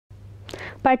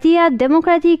Partia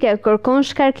Demokratike kërkon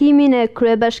shkarkimin e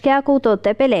kryebashkiakut të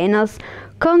Tepelenës.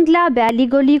 Këndlabe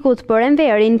Aligolikut për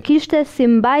Enverin kishte si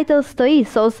mbajtës të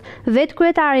ISO-s vetë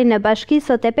kryetarin e bashkisë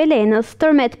së Tepelenës,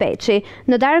 Termet Peci.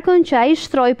 Në darkën që ai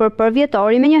shtroi për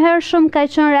përvjetori, menjëhershëm ka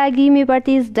qenë reagimi i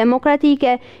Partisë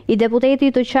Demokratike i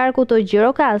deputetit të qarkut të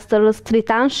Gjirokastrës,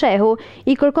 Tritan Shehu,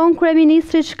 i kërkon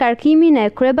kryeministrit shkarkimin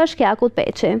e kryebashkiakut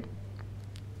Peci.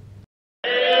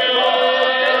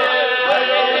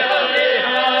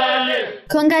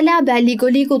 Këngalabe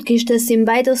Aligolikut kishte si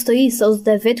mbajtës të ISO-s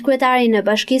dhe vetë kryetarin e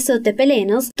bashkisë së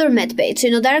Tepelenës, Termet Peci,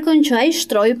 në darkën që ai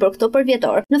shtroi për këtë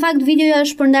përvjetor. Në fakt, videoja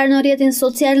është përndarë në rrjetin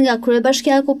social nga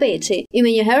kryebashkiaku Peci. I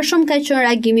menjëhershëm ka qenë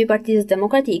reagimi i Partisë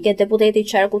Demokratike, deputeti i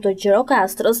qarkut të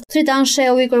Gjirokastrës, Tritan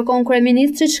Shehu, i kërkon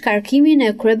kryeministrit shkarkimin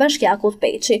e kryebashkiakut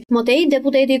Peci. Motei,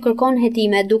 deputeti kërkon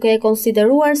hetimet, duke e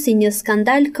konsideruar si një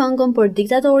skandal këngën për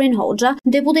diktatorin Hoxha.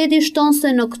 Deputeti shton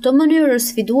se në këtë mënyrë është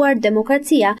sfiduar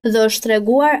demokracia dhe është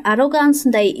treguar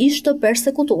arrogancë ndaj ish të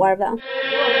persekutuarve.